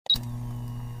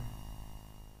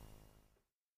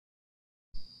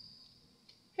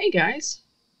Hey guys,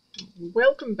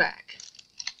 welcome back.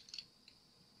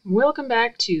 Welcome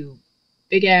back to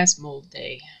Big Ass Mold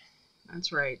Day.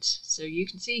 That's right. So you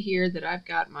can see here that I've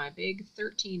got my big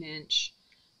 13-inch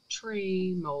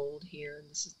tray mold here.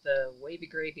 This is the Wavy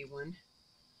Gravy one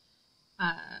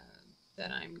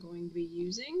that I'm going to be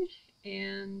using.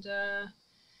 And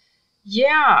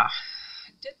yeah,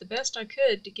 I did the best I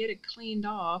could to get it cleaned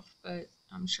off, but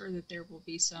I'm sure that there will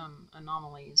be some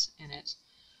anomalies in it.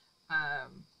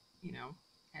 You know,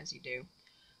 as you do.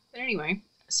 But anyway,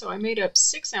 so I made up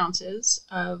 6 ounces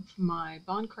of my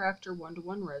Bond Crafter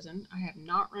 1:1 resin. I have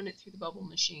not run it through the bubble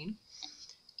machine.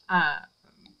 And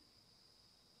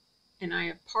I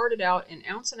have parted out 1.5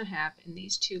 ounces in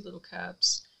these 2 little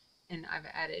cups. And I've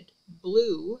added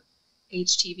blue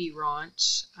HTV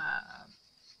Raunch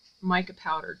mica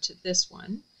powder to this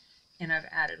one. And I've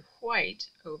added white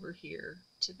over here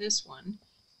to this one.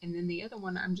 And then the other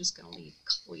one I'm just going to leave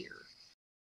clear.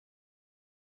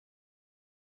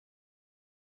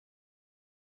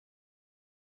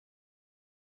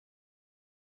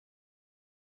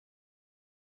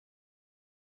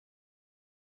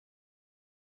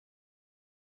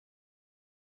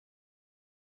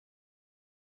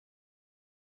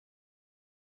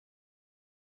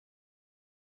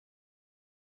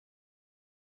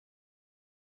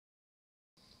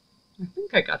 I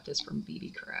think I got this from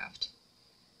BB Craft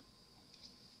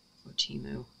or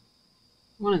Temu.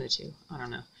 One of the two. I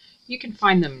don't know. You can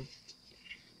find them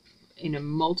in a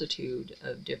multitude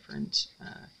of different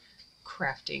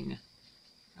crafting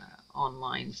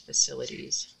online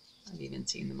facilities. I've even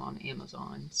seen them on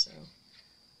Amazon. So,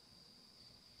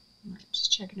 all right,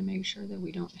 just checking to make sure that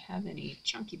we don't have any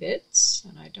chunky bits,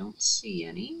 and I don't see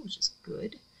any, which is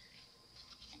good.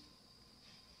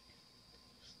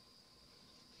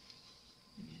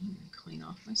 And I'm going to clean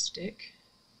off my stick.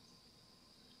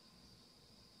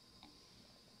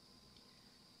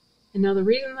 And now the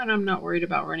reason that I'm not worried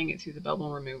about running it through the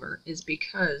bubble remover is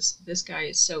because this guy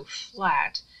is so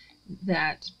flat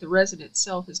that the resin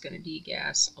itself is going to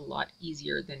degas a lot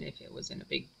easier than if it was in a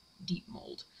big deep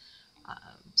mold.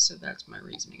 So that's my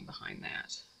reasoning behind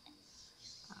that.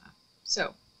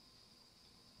 So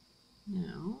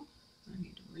now I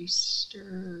need to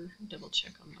re-stir, double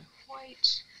check on my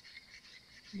white,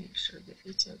 make sure that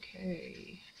it's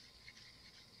okay.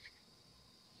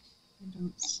 I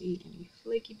don't see any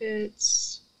flaky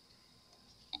bits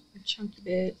or chunky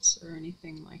bits or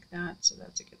anything like that, so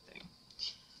that's a good thing.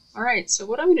 Alright, so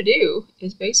what I'm going to do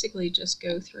is basically just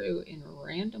go through and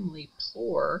randomly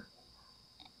pour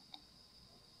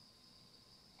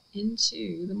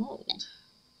into the mold.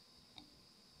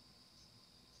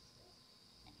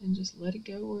 And just let it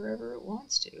go wherever it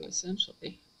wants to,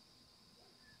 essentially.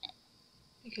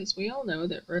 Because we all know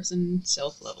that resin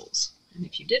self-levels. And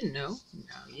if you didn't know,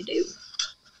 now you do.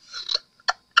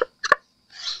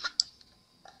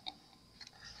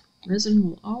 Resin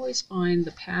will always find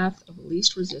the path of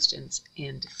least resistance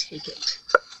and take it.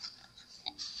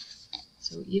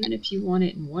 So even if you want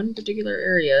it in one particular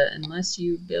area, unless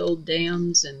you build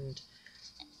dams and,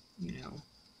 you know,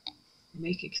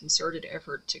 make a concerted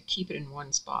effort to keep it in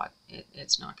one spot,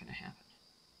 it's not going to happen.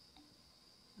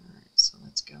 Alright, so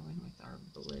let's go in with our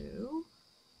blue.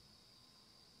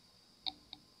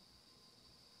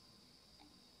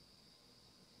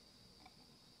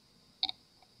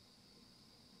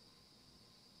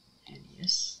 And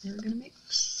yes, they're going to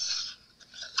mix.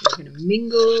 They're going to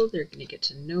mingle, they're going to get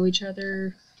to know each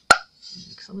other, and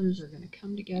the colors are going to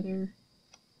come together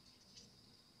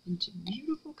into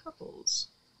beautiful couples.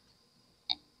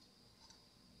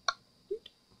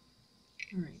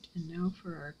 Alright, and now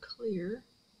for our clear.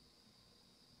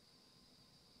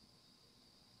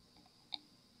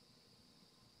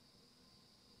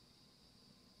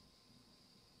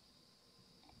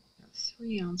 Got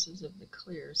 3 ounces of the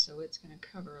clear, so it's going to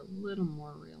cover a little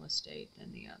more real estate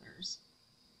than the others.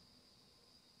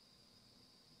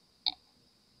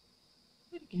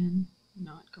 But again,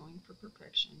 not going for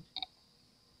perfection.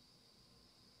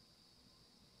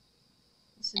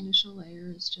 This initial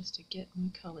layer is just to get my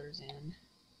colors in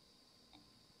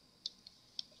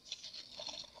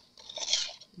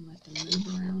and let them move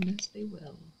around as they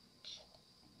will.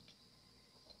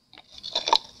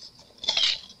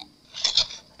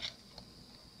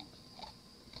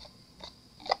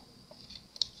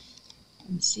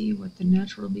 And see what the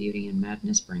natural beauty and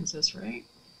madness brings us, right?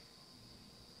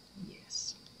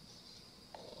 Yes.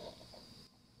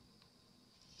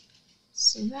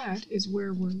 So that is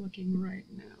where we're looking right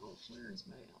now. Where is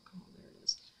my alcohol? There it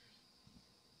is.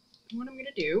 And what I'm going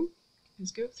to do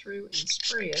is go through and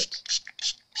spray it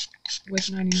with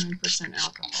 99%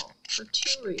 alcohol. for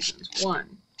 2 reasons.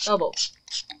 1, bubbles.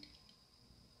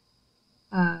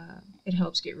 It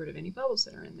helps get rid of any bubbles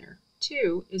that are in there.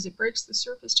 2 is it breaks the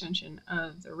surface tension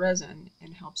of the resin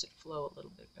and helps it flow a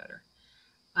little bit better.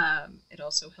 It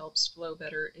also helps flow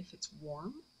better if it's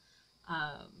warm.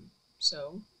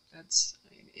 So that's,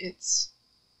 I mean, it's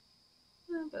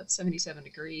about 77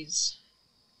 degrees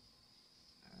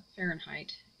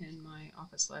Fahrenheit in my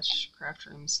office / craft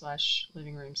room /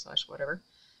 living room / whatever.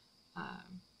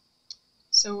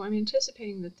 So I'm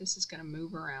anticipating that this is going to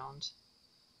move around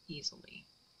easily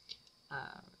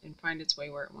and find its way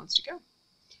where it wants to go.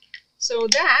 So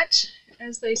that,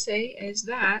 as they say, is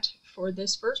that for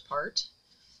this first part.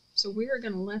 So we are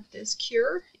going to let this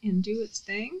cure and do its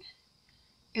thing,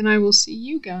 and I will see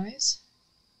you guys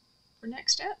for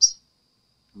next steps.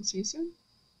 I'll see you soon.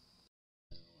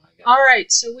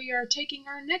 Alright, so we are taking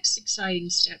our next exciting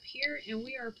step here, and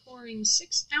we are pouring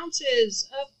 6 ounces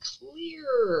of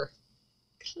clear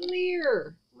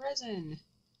resin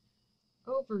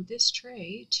over this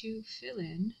tray to fill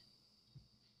in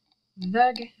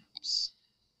the gaps.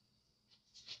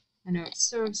 I know it's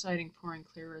so exciting pouring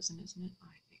clear resin, isn't it?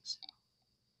 I think so.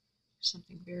 There's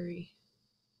something very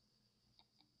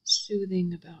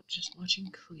soothing about just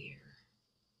watching clear.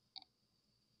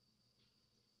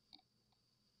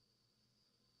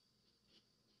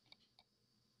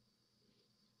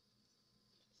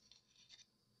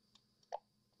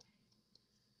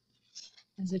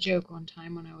 As a joke, one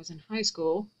time when I was in high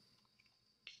school,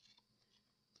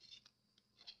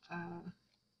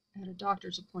 at a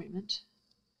doctor's appointment,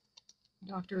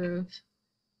 doctor of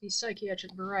the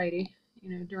psychiatric variety,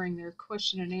 you know, during their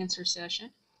question and answer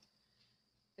session,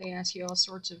 they ask you all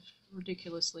sorts of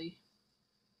ridiculously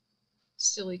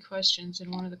silly questions,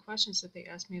 and one of the questions that they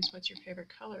asked me is, what's your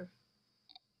favorite color?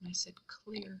 And I said,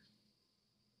 clear.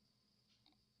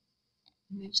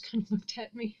 And they just kind of looked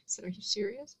at me and said, are you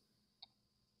serious?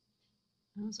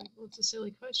 And I was like, well, it's a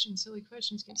silly question. Silly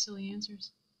questions get silly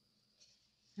answers.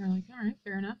 They're like, all right,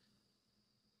 fair enough.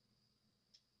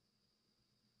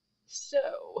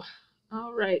 So,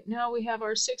 all right, now we have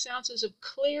our 6 ounces of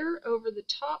clear over the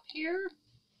top here.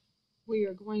 We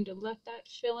are going to let that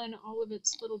fill in all of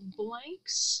its little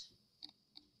blanks.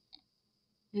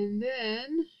 And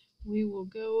then we will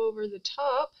go over the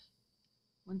top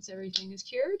once everything is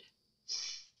cured,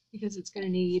 because it's going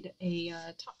to need a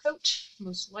top coat,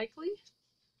 most likely.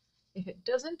 If it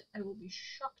doesn't, I will be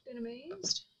shocked and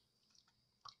amazed.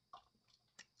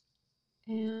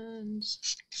 And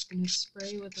just going to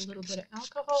spray with a little bit of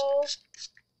alcohol.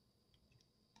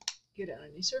 Get out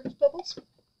any surface bubbles.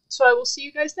 So I will see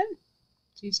you guys then.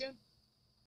 See you soon.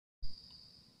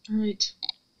 Alright,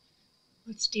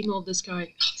 let's demold this guy.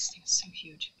 Oh, this thing is so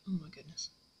huge. Oh my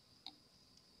goodness.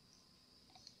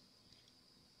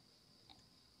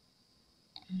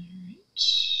 Alright,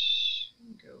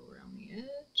 go around the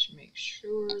edge, make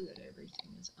sure that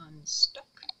everything is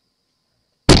unstuck.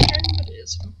 And it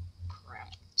is. Oh,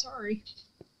 crap. Sorry.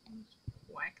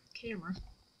 Whack the camera.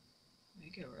 There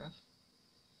you go, Rev.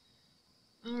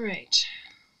 Alright.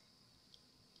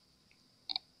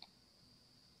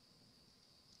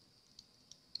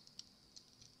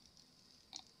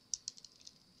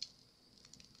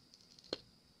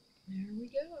 There we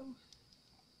go.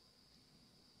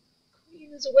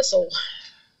 Clean as a whistle.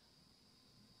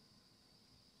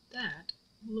 That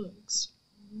looks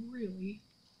really,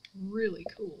 really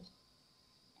cool.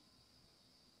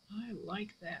 I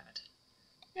like that.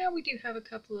 Now we do have a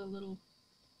couple of little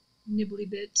nibbly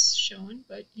bits showing,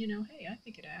 but you know, hey, I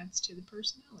think it adds to the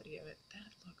personality of it.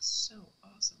 That looks so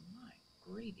awesome. My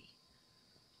gravy.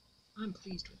 I'm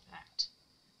pleased with that.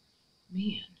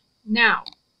 Man. Now,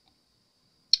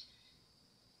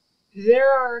 there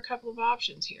are a couple of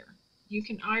options here. You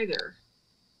can either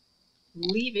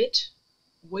leave it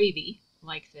wavy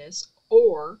like this,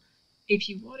 or if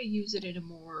you want to use it in a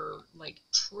more like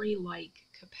tray-like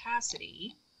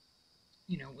capacity,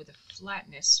 you know, with a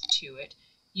flatness to it,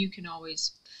 you can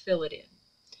always fill it in.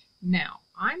 Now,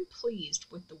 I'm pleased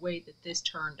with the way that this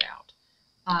turned out.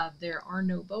 There are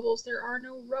no bubbles, there are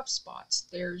no rough spots,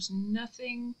 there's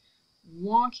nothing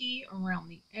wonky around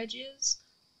the edges.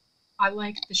 I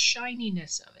like the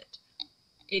shininess of it.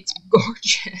 It's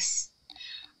gorgeous.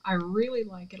 I really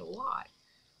like it a lot.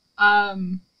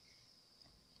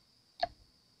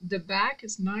 The back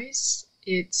is nice.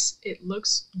 It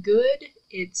looks good.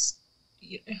 I'm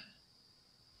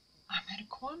at a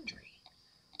quandary.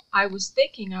 I was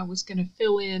thinking I was going to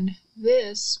fill in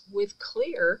this with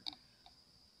clear,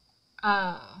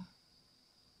 but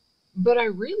I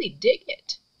really dig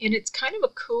it. And it's kind of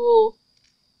a cool,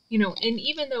 you know, and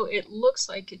even though it looks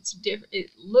like it's different,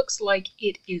 it looks like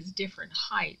it is different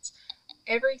heights,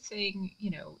 everything, you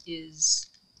know, is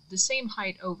the same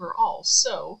height overall.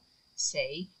 So,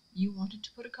 say you wanted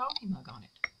to put a coffee mug on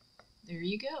it. There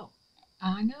you go.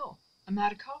 I know, I'm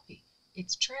out of coffee.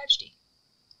 It's a tragedy.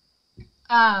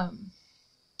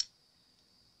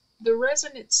 The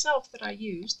resin itself that I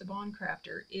use, the Bond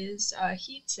Crafter, is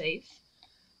heat safe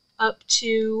up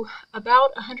to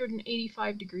about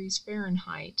 185 degrees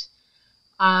Fahrenheit,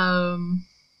 or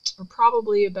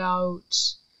probably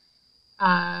about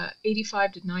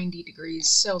 85 to 90 degrees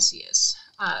Celsius.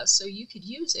 So you could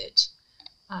use it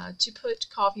to put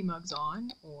coffee mugs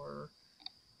on, or,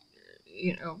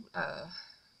 you know,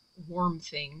 warm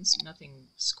things, nothing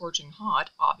scorching hot,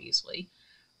 obviously.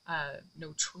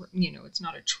 You know, it's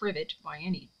not a trivet by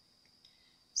any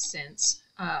sense,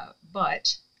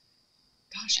 but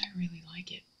gosh, I really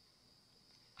like it.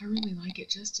 I really like it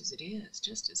just as it is,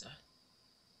 just as a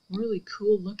really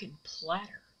cool looking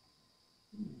platter.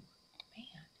 Ooh,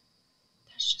 man,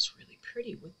 that's just really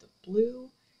pretty with the blue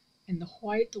and the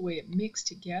white, the way it mixed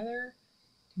together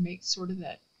to make sort of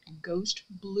that ghost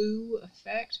blue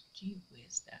effect. Gee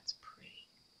whiz, that's pretty.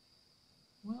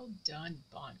 Well done,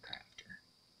 Bond Crafter.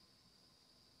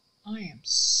 I am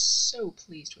so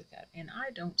pleased with that, and I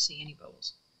don't see any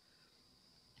bubbles.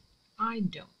 I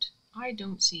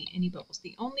don't see any bubbles.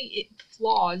 The only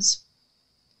flaws,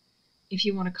 if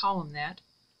you want to call them that,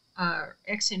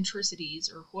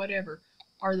 eccentricities or whatever,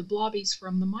 are the blobbies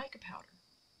from the mica powder.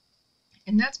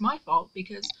 And that's my fault,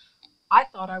 because I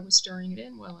thought I was stirring it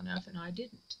in well enough, and I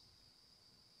didn't.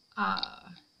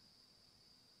 But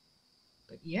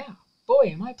yeah, boy,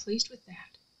 am I pleased with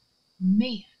that.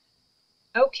 Man.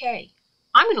 Okay,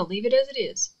 I'm going to leave it as it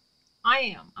is. I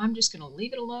am. I'm just going to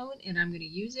leave it alone, and I'm going to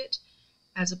use it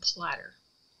as a platter.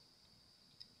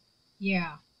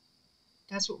 Yeah,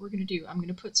 that's what we're going to do. I'm going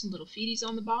to put some little feeties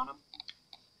on the bottom.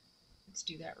 Let's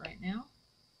do that right now.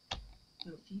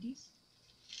 Little feeties.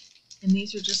 And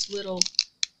these are just little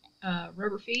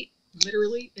rubber feet.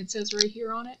 Literally, it says right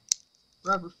here on it,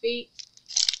 rubber feet.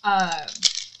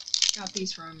 Got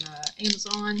these from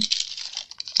Amazon.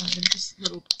 They're just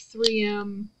little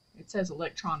 3M. It says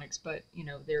electronics, but you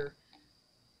know, they're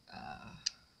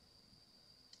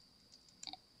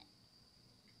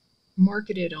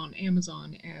marketed on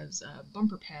Amazon as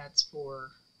bumper pads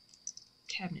for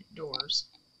cabinet doors.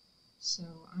 So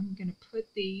I'm going to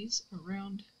put these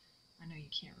around. I know you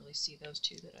can't really see those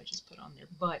two that I just put on there,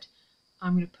 but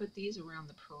I'm going to put these around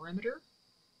the perimeter.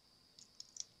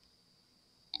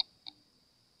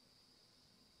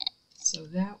 So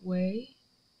that way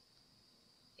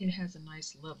it has a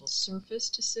nice level surface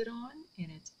to sit on,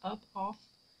 and it's up off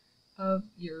of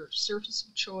your surface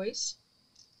of choice,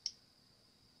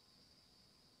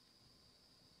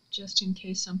 just in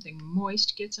case something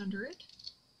moist gets under it.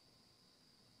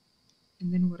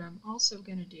 And then what I'm also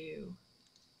going to do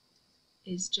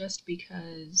is, just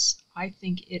because I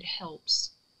think it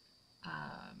helps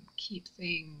keep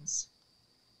things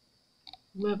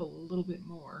level a little bit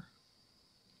more,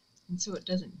 and so it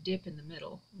doesn't dip in the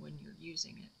middle when you're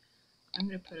using it, I'm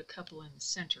going to put a couple in the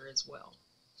center as well.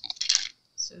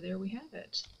 So there we have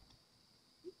it.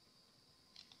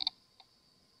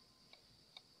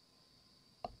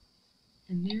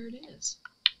 And there it is.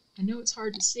 I know it's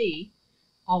hard to see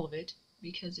all of it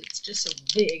because it's just so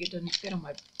big it doesn't fit on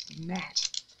my mat.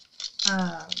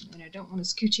 And I don't want to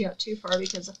scooch you out too far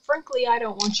because, frankly, I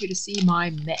don't want you to see my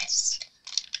mess.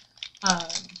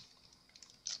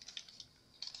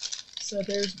 So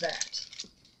there's that.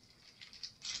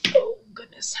 Oh,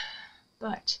 goodness.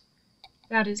 But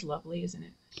that is lovely, isn't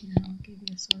it? Here, I'll give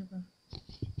you a sort of a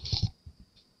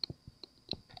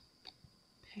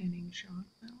panning shot.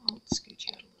 Well, I'll scoot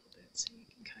you out a little bit so you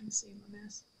can kind of see my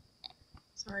mess.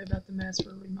 Sorry about the mess.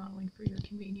 We're remodeling for your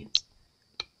convenience.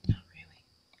 Not really.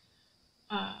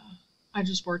 I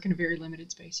just work in a very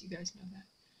limited space. You guys know that.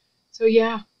 So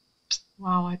yeah.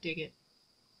 Wow, I dig it.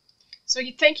 So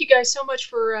thank you guys so much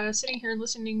for sitting here and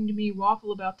listening to me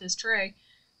waffle about this tray.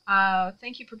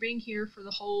 Thank you for being here for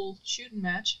the whole shooting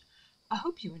match. I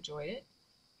hope you enjoyed it.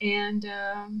 And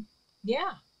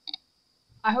yeah,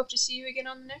 I hope to see you again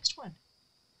on the next one.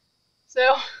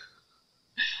 So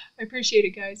I appreciate it,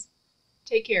 guys.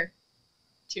 Take care.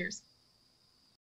 Cheers.